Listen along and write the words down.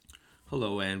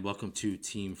Hello and welcome to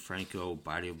Team Franco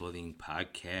Bodybuilding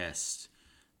Podcast.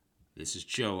 This is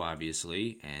Joe,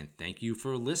 obviously, and thank you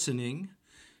for listening.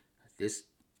 This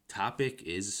topic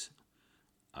is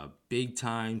a big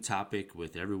time topic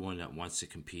with everyone that wants to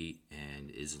compete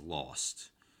and is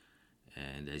lost.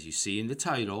 And as you see in the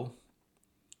title,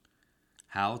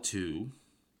 how to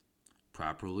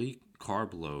properly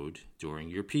carb load during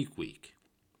your peak week.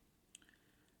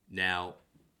 Now,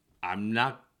 I'm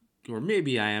not, or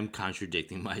maybe I am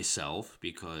contradicting myself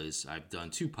because I've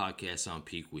done two podcasts on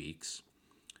peak weeks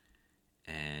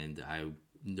and I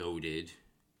noted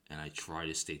and I try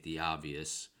to state the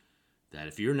obvious that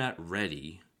if you're not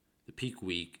ready, the peak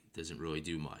week doesn't really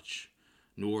do much,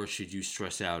 nor should you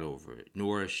stress out over it,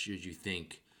 nor should you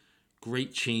think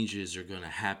great changes are going to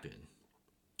happen,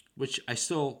 which I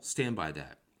still stand by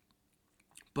that.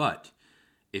 But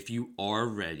if you are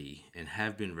ready and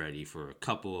have been ready for a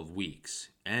couple of weeks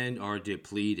and are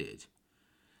depleted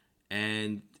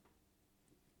and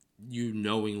you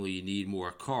knowingly need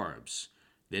more carbs,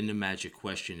 then the magic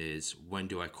question is, when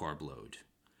do I carb load?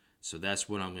 So that's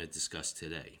what I'm going to discuss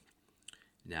today.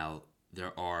 Now,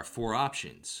 there are four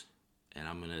options, and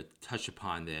I'm going to touch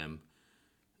upon them,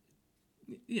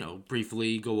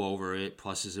 briefly go over it,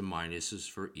 pluses and minuses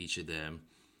for each of them.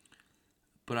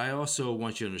 But I also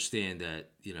want you to understand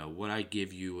that, what I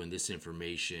give you in this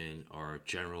information are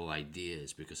general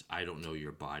ideas because I don't know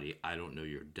your body. I don't know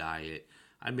your diet.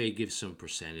 I may give some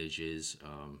percentages,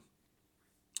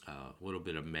 a little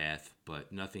bit of math,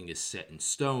 but nothing is set in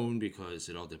stone because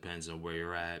it all depends on where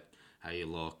you're at, how you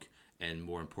look, and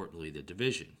more importantly, the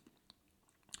division.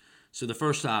 So the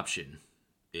first option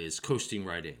is coasting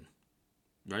right in,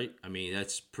 right? I mean,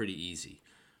 that's pretty easy.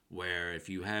 Where if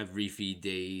you have refeed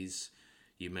days,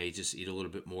 you may just eat a little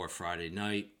bit more Friday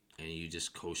night and you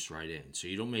just coast right in. So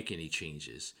you don't make any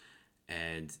changes.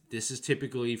 And this is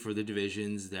typically for the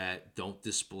divisions that don't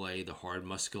display the hard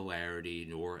muscularity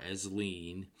nor as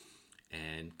lean.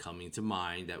 And coming to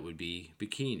mind, that would be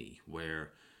bikini,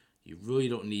 where you really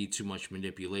don't need too much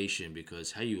manipulation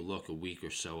because how you look a week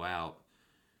or so out,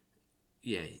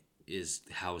 is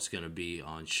how it's going to be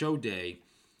on show day.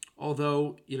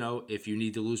 Although, if you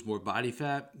need to lose more body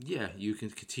fat, you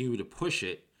can continue to push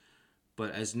it.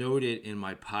 But as noted in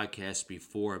my podcast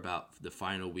before about the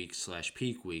final week /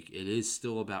 peak week, it is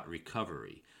still about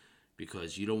recovery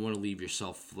because you don't want to leave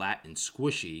yourself flat and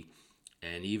squishy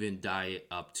and even diet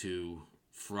up to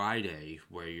Friday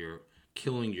where you're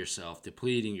killing yourself,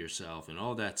 depleting yourself, and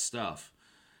all that stuff,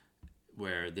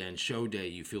 where then show day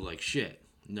you feel like shit.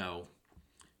 No.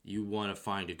 You want to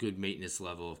find a good maintenance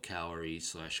level of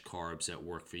calories / carbs that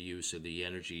work for you so the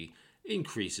energy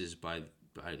increases by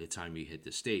the time you hit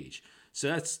the stage.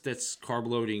 So that's carb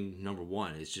loading number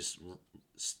one. It's just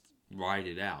ride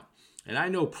it out. And I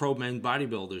know pro men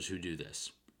bodybuilders who do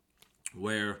this,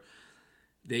 where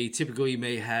they typically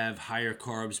may have higher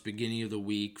carbs beginning of the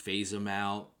week, phase them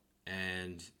out,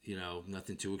 and,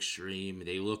 nothing too extreme.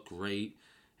 They look great,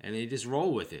 and they just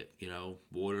roll with it.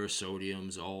 Water,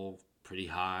 sodium's all pretty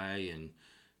high, and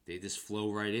they just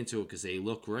flow right into it because they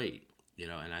look great,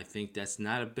 and I think that's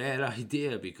not a bad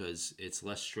idea because it's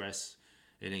less stress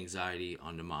and anxiety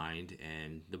on the mind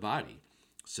and the body.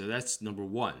 So that's number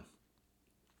one.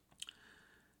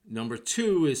 Number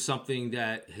two is something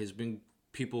that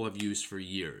people have used for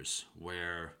years,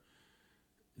 where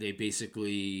they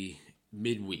basically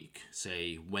midweek,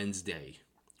 say Wednesday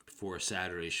before a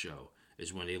Saturday show,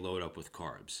 is when they load up with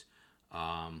carbs.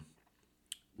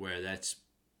 Where that's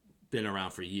been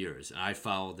around for years. And I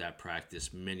followed that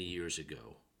practice many years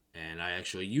ago. And I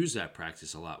actually use that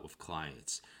practice a lot with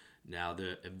clients. Now,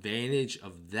 the advantage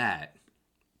of that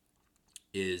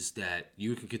is that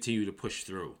you can continue to push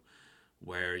through,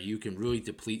 where you can really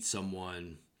deplete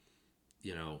someone,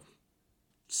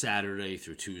 Saturday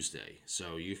through Tuesday.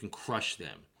 So you can crush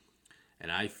them.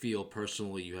 And I feel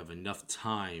personally you have enough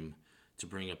time to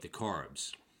bring up the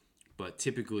carbs. But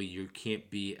typically you can't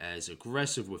be as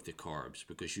aggressive with the carbs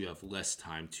because you have less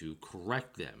time to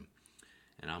correct them.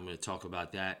 And I'm going to talk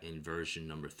about that in version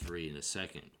number 3 in a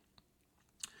second.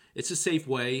 It's a safe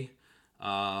way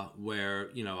where,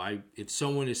 if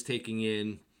someone is taking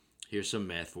in, here's some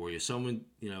math for you. Someone,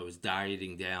 is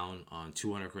dieting down on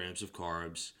 200 grams of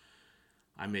carbs.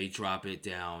 I may drop it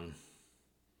down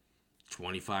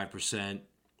 25%.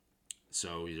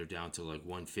 So either down to like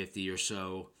 150 or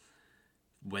so.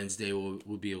 Wednesday will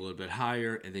be a little bit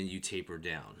higher, and then you taper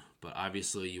down. But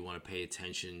obviously, you want to pay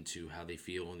attention to how they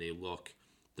feel when they look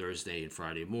Thursday and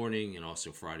Friday morning, and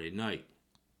also Friday night.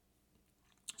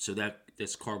 So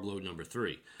that's carb load number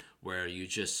 3, where you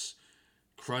just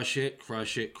crush it,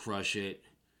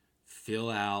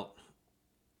 fill out,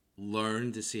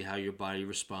 learn to see how your body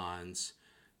responds,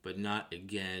 but not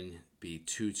again be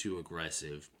too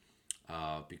aggressive.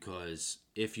 Because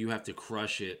if you have to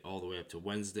crush it all the way up to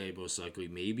Wednesday, most likely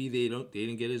maybe they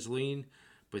didn't get as lean,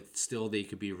 but still they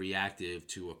could be reactive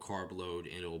to a carb load,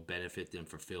 and it will benefit them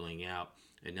for filling out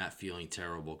and not feeling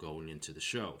terrible going into the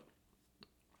show.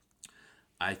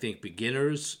 I think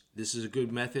beginners, this is a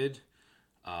good method,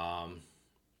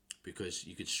 because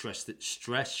you could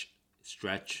stretch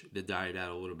the diet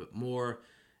out a little bit more,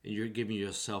 and you're giving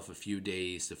yourself a few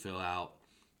days to fill out,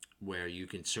 where you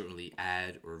can certainly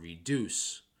add or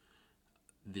reduce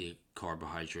the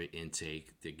carbohydrate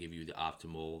intake to give you the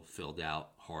optimal filled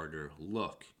out harder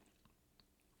look.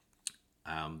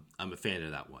 I'm a fan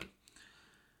of that one.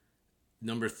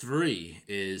 Number 3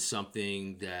 is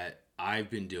something that I've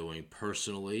been doing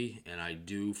personally, and I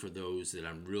do for those that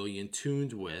I'm really in tune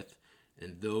with,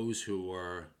 and those who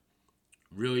are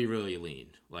really lean,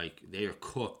 like they are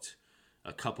cooked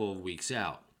a couple of weeks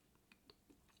out,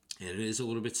 and it is a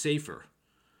little bit safer,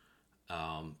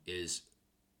 is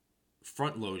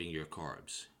front loading your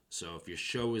carbs. So if your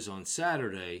show is on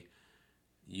Saturday,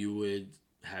 you would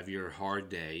have your hard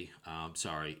day.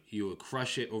 You would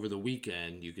crush it over the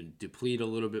weekend. You can deplete a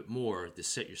little bit more to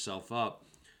set yourself up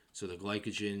so the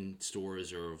glycogen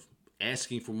stores are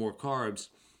asking for more carbs,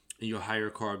 and your higher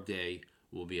carb day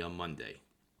will be on Monday.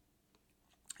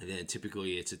 And then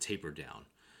typically it's a taper down.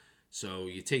 So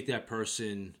you take that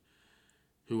person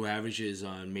who averages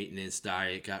on maintenance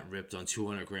diet, got ripped on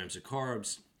 200 grams of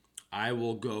carbs. I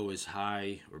will go as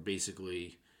high, or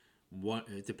basically one,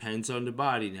 it depends on the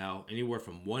body now, anywhere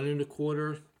from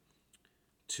 1.25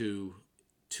 to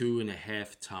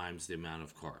 2.5 times the amount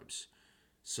of carbs.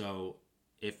 So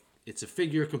if it's a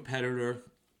figure competitor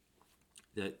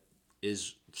that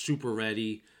is super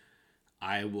ready,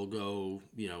 I will go,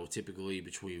 typically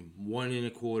between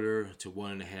 1.25 to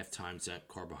 1.5 times that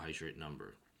carbohydrate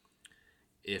number.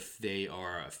 If they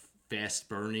are a fast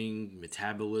burning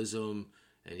metabolism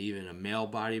and even a male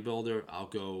bodybuilder, I'll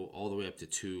go all the way up to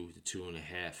 2 to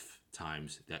 2.5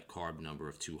 times that carb number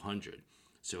of 200.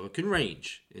 So it can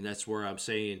range, and that's where I'm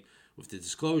saying with the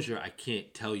disclosure, I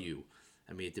can't tell you.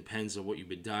 I mean, it depends on what you've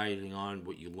been dieting on,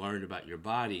 what you learned about your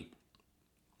body,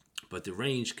 but the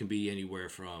range can be anywhere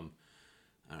from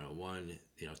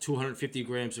 250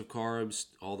 grams of carbs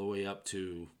all the way up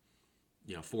to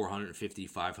 450,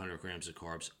 500 grams of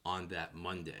carbs on that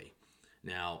Monday.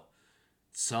 Now,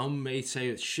 some may say,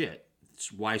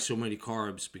 it's why so many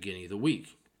carbs beginning of the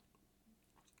week?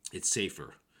 It's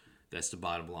safer. That's the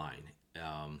bottom line.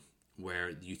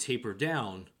 Where you taper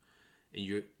down and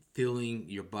you're filling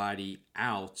your body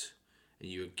out and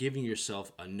you're giving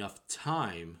yourself enough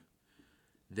time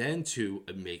then to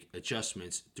make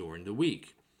adjustments during the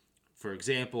week. For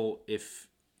example, if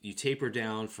you taper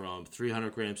down from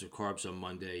 300 grams of carbs on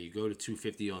Monday, you go to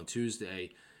 250 on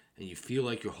Tuesday, and you feel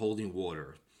like you're holding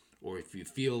water, or if you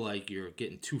feel like you're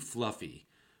getting too fluffy,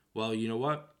 well, you know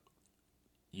what?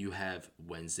 You have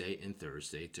Wednesday and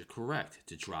Thursday to correct,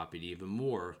 to drop it even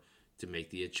more, to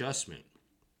make the adjustment.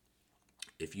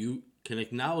 If you can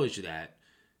acknowledge that,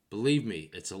 believe me,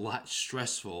 it's a lot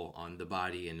stressful on the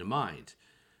body and the mind.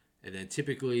 And then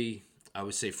typically, I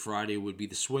would say Friday would be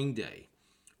the swing day,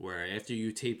 where after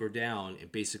you taper down,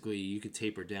 and basically you could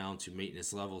taper down to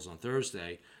maintenance levels on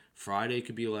Thursday, Friday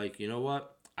could be like, you know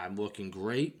what, I'm looking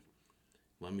great.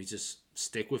 Let me just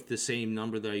stick with the same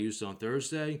number that I used on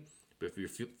Thursday. But if you're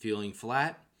feeling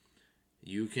flat,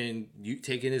 you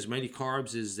take in as many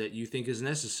carbs as that you think is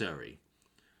necessary.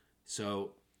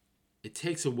 So it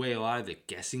takes away a lot of the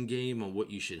guessing game on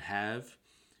what you should have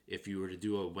if you were to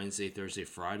do a Wednesday, Thursday,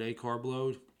 Friday carb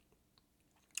load.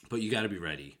 But you got to be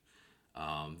ready.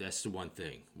 That's the one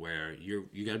thing where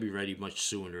you got to be ready much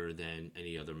sooner than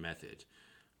any other method,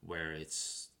 where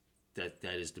it's that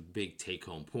is the big take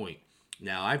home point.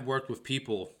 Now, I've worked with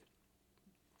people,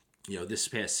 this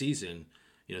past season,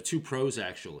 2 pros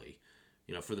actually,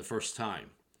 for the first time.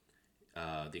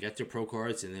 They got their pro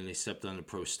cards and then they stepped on the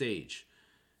pro stage.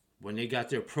 When they got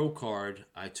their pro card,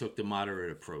 I took the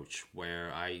moderate approach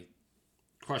where I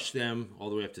crushed them all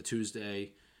the way up to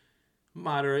Tuesday,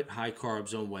 moderate high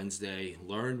carbs on Wednesday,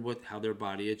 learned how their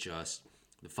body adjusts.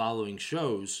 The following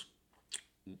shows,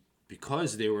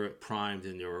 because they were primed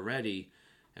and they were ready,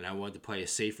 and I wanted to play a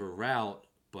safer route,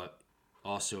 but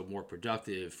also more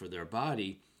productive for their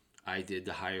body, I did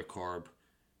the higher carb,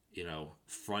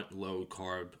 front load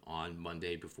carb on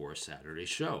Monday before a Saturday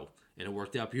show. And it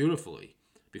worked out beautifully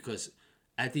because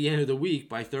at the end of the week,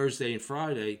 by Thursday and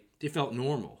Friday, they felt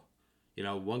normal.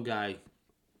 One guy,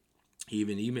 he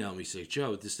even emailed me, saying,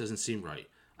 Joe, this doesn't seem right.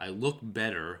 I look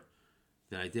better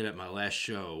than I did at my last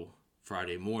show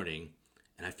Friday morning,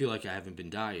 and I feel like I haven't been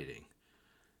dieting.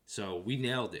 So we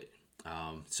nailed it.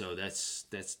 So that's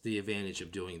the advantage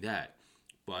of doing that.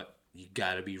 But you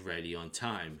got to be ready on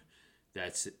time.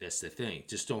 That's the thing.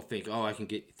 Just don't think, oh, I can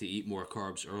get to eat more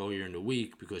carbs earlier in the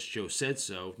week because Joe said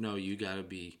so. No, you got to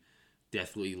be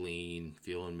deathly lean,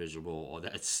 feeling miserable, all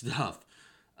that stuff.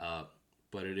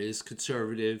 But it is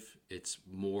conservative. It's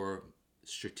more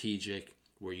strategic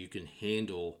where you can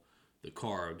handle the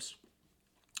carbs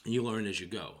and you learn as you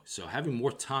go. So having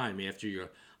more time after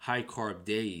your high carb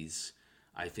days,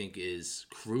 I think, is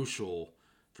crucial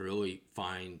for really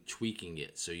fine tweaking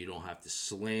it. So you don't have to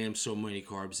slam so many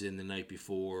carbs in the night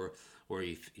before, or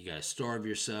you got to starve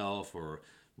yourself or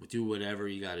do whatever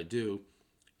you got to do.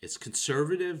 It's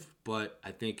conservative, but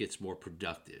I think it's more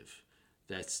productive.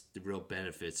 That's the real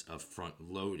benefits of front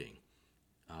loading.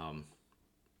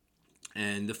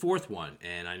 And the fourth one,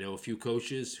 and I know a few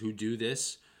coaches who do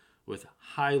this with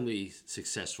highly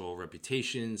successful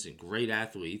reputations and great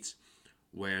athletes,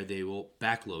 where they will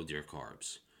backload their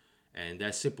carbs. And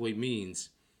that simply means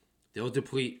they'll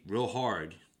deplete real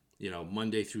hard,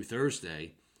 Monday through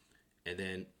Thursday, and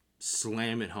then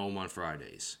slam it home on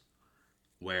Fridays.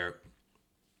 Where,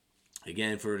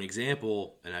 again, for an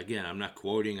example, and again, I'm not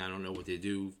quoting, I don't know what they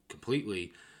do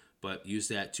completely, but use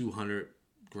that 200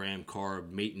 gram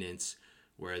carb maintenance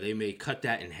where they may cut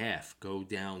that in half, go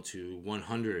down to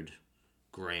 100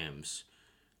 grams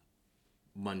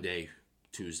Monday,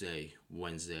 Tuesday,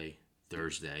 Wednesday,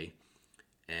 Thursday.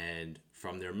 And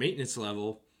from their maintenance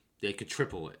level, they could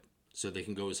triple it. So they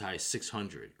can go as high as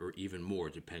 600 or even more,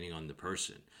 depending on the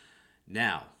person.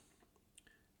 Now,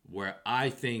 where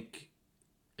I think,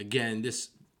 again, I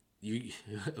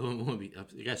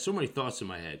got so many thoughts in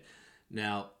my head.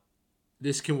 Now,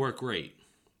 this can work great,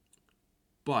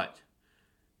 but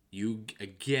you,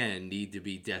 again, need to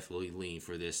be deathly lean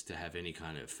for this to have any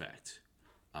kind of effect.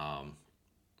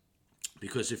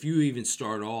 Because if you even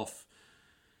start off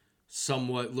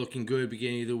somewhat looking good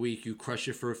beginning of the week, you crush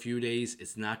it for a few days,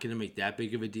 it's not going to make that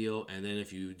big of a deal. And then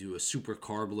if you do a super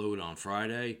carb load on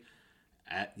Friday,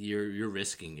 you're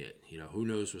risking it. Who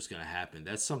knows what's going to happen.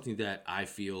 That's something that I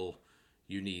feel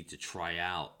you need to try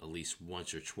out at least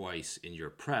once or twice in your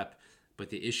prep. But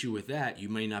the issue with that, you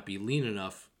may not be lean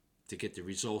enough to get the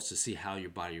results to see how your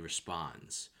body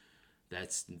responds.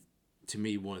 That's, to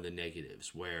me, one of the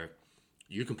negatives, where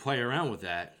you can play around with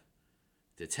that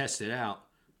to test it out,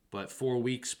 but 4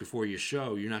 weeks before your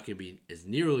show, you're not going to be as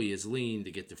nearly as lean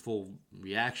to get the full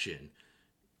reaction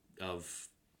of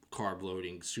carb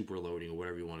loading, super loading, or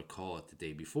whatever you want to call it the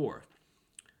day before.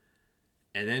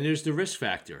 And then there's the risk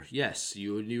factor. Yes,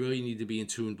 you really need to be in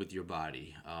tune with your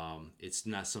body. It's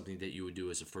not something that you would do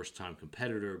as a first-time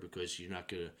competitor because you've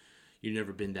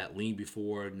never been that lean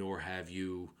before, nor have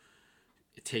you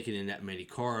taken in that many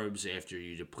carbs after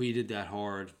you depleted that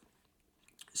hard.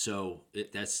 So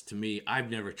that's, to me, I've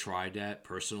never tried that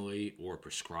personally or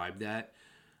prescribed that.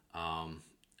 I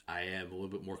am a little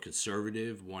bit more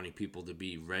conservative, wanting people to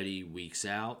be ready weeks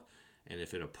out. And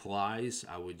if it applies,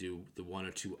 I would do the one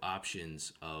or two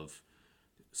options of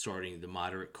starting the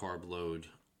moderate carb load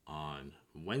on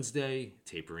Wednesday,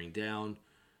 tapering down,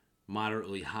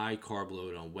 moderately high carb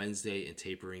load on Wednesday, and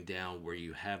tapering down where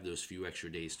you have those few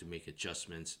extra days to make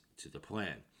adjustments to the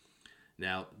plan.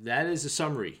 Now, that is a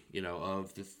summary,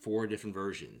 of the 4 different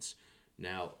versions.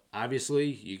 Now,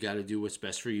 obviously, you got to do what's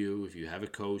best for you. If you have a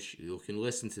coach, you can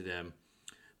listen to them.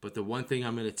 But the one thing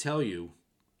I'm going to tell you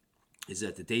is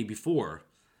that the day before,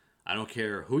 I don't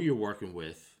care who you're working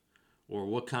with or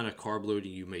what kind of carb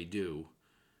loading you may do,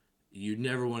 you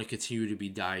never want to continue to be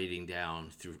dieting down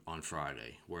on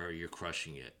Friday where you're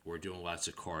crushing it or doing lots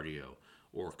of cardio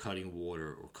or cutting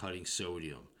water or cutting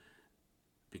sodium,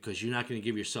 because you're not going to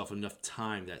give yourself enough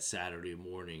time that Saturday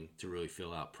morning to really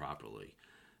fill out properly.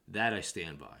 That I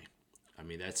stand by. I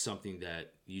mean, that's something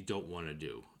that you don't want to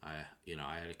do. I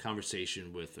had a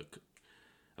conversation with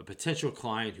a potential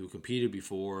client who competed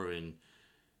before and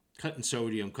cutting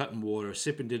sodium, cutting water,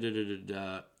 sipping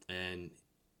and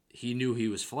he knew he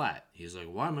was flat. He's like,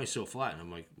 why am I so flat? And I'm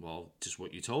like, well, just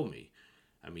what you told me.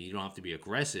 I mean, you don't have to be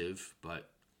aggressive, but,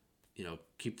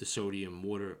 keep the sodium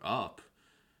water up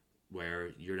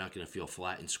where you're not going to feel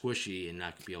flat and squishy and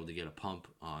not be able to get a pump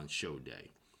on show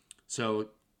day. So,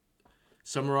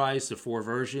 summarize the 4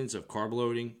 versions of carb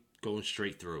loading, going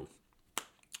straight through.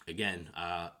 Again,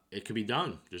 it can be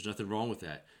done. There's nothing wrong with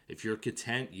that. If you're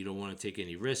content, you don't want to take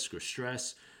any risk or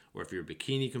stress, or if you're a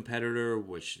bikini competitor,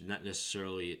 which not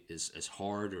necessarily is as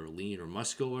hard or lean or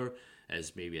muscular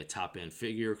as maybe a top-end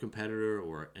figure competitor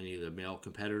or any of the male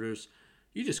competitors,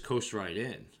 you just coast right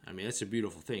in. I mean, that's a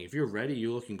beautiful thing. If you're ready,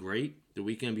 you're looking great the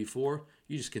weekend before,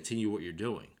 you just continue what you're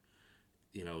doing.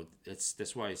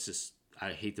 That's why it's just,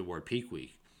 I hate the word peak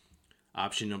week.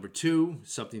 Option number two,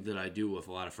 something that I do with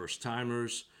a lot of first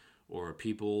timers or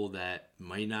people that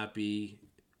might not be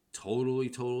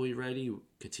totally ready,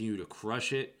 continue to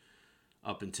crush it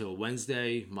up until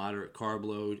Wednesday, moderate carb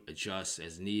load, adjust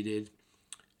as needed.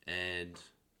 And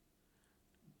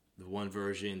the one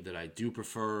version that I do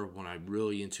prefer when I'm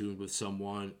really in tune with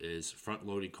someone is front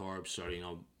loaded carbs starting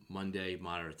on Monday,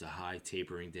 moderate to high,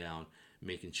 tapering down,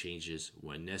 making changes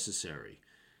when necessary.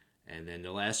 And then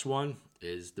the last one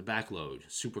is the back load,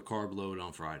 super carb load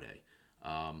on Friday,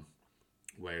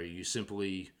 where you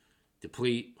simply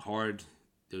deplete hard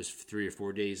those 3 or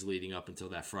 4 days leading up until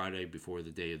that Friday before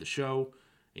the day of the show,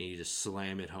 and you just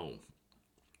slam it home.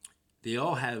 They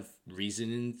all have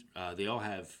reasoning. They all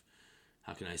have,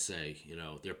 how can I say,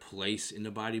 their place in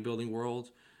the bodybuilding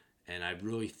world. And I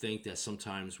really think that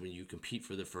sometimes when you compete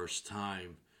for the first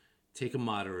time, take a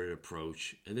moderate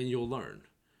approach, and then you'll learn.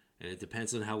 And it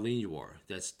depends on how lean you are.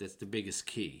 That's the biggest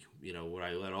key. What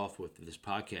I let off with this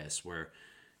podcast, where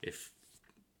if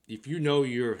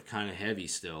you're kind of heavy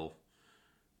still,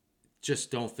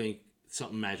 just don't think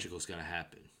something magical is going to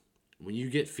happen. When you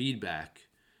get feedback,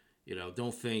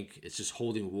 don't think it's just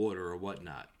holding water or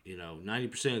whatnot.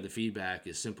 90% of the feedback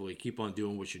is simply keep on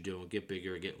doing what you're doing, get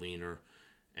bigger, get leaner,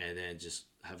 and then just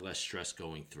have less stress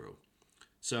going through.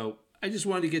 So I just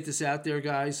wanted to get this out there,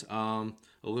 guys.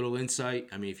 A little insight.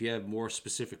 I mean, if you have more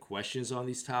specific questions on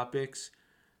these topics,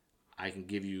 I can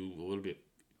give you a little bit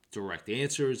direct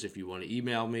answers. If you want to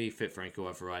email me,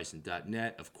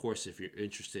 fitfranco@verizon.net. Of course, if you're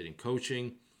interested in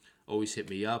coaching, always hit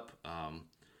me up.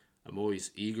 I'm always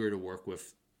eager to work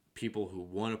with people who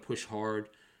want to push hard,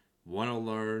 want to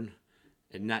learn,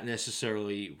 and not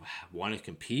necessarily want to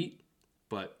compete,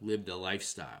 but live the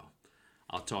lifestyle.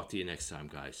 I'll talk to you next time,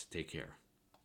 guys. Take care.